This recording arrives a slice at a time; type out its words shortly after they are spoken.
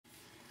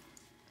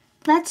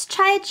Let's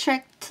try a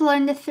trick to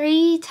learn the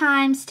 3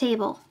 times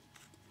table.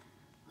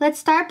 Let's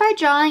start by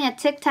drawing a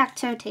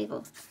tic-tac-toe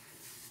table.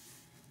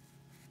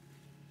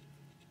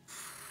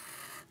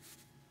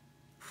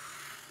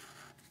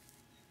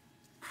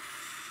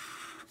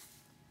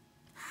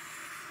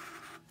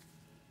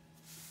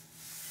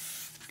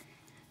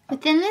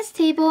 Within this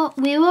table,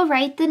 we will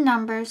write the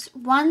numbers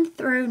 1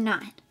 through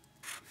 9.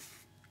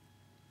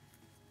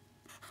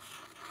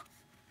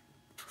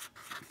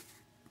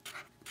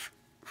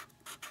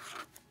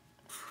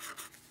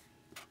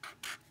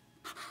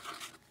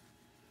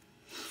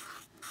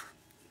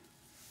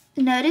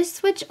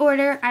 Notice which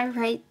order I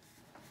write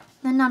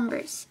the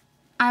numbers.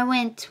 I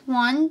went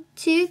 1,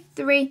 2,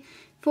 3,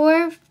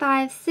 4,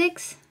 5,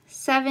 6,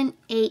 7,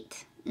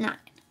 8, 9.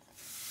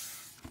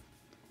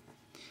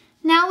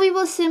 Now we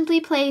will simply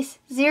place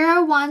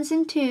 0, 1s,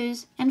 and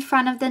 2s in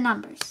front of the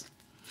numbers.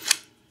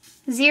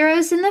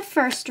 0s in the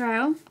first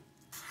row,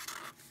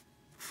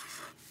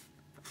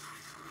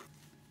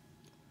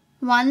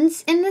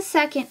 1s in the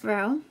second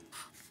row,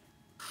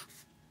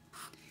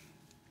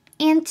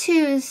 and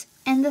 2s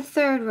in the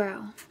third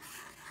row.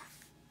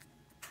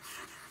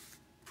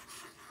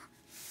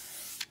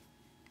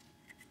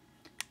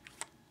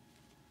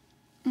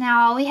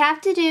 Now all we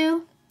have to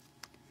do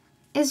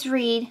is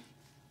read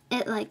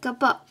it like a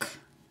book.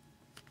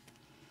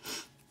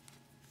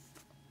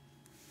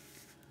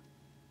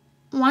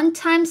 1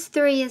 times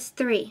 3 is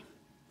 3.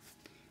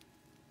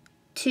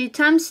 2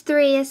 times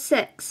 3 is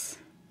 6.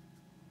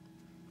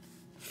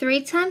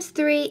 3 times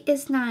 3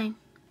 is 9.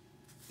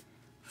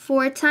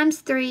 4 times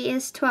 3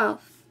 is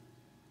 12.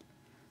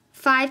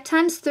 5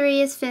 times 3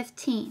 is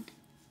 15.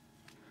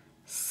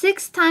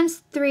 6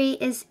 times 3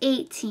 is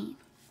 18.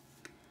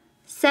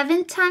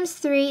 7 times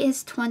 3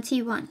 is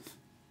 21.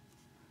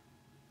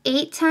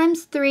 8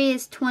 times 3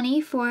 is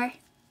 24.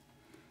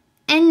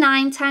 And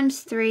 9 times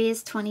 3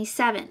 is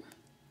 27.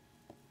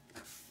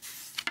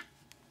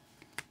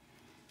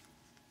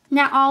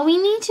 Now all we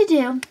need to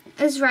do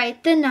is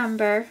write the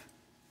number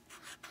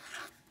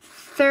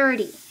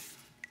 30.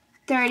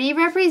 30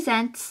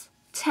 represents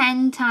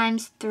 10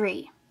 times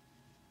 3.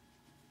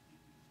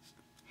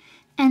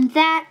 And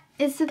that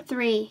is the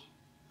 3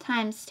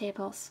 times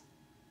tables.